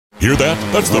Hear that?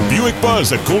 That's the Buick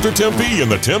Buzz at Coulter Tempe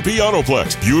and the Tempe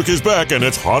Autoplex. Buick is back and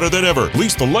it's hotter than ever.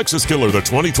 Lease the Lexus Killer, the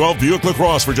 2012 Buick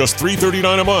LaCrosse for just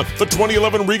 $339 a month. The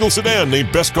 2011 Regal Sedan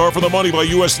named Best Car for the Money by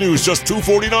U.S. News, just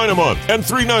 $249 a month. And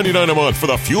 $399 a month for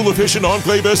the fuel-efficient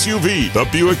Enclave SUV. The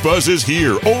Buick Buzz is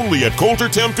here, only at Coulter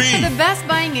Tempe. For the best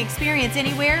buying experience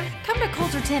anywhere, come to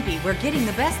Coulter Tempe, where getting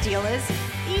the best deal is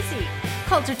easy.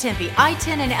 Coulter Tempe,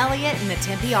 I-10 and Elliott in the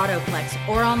Tempe Autoplex,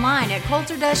 or online at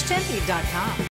coulter-tempe.com.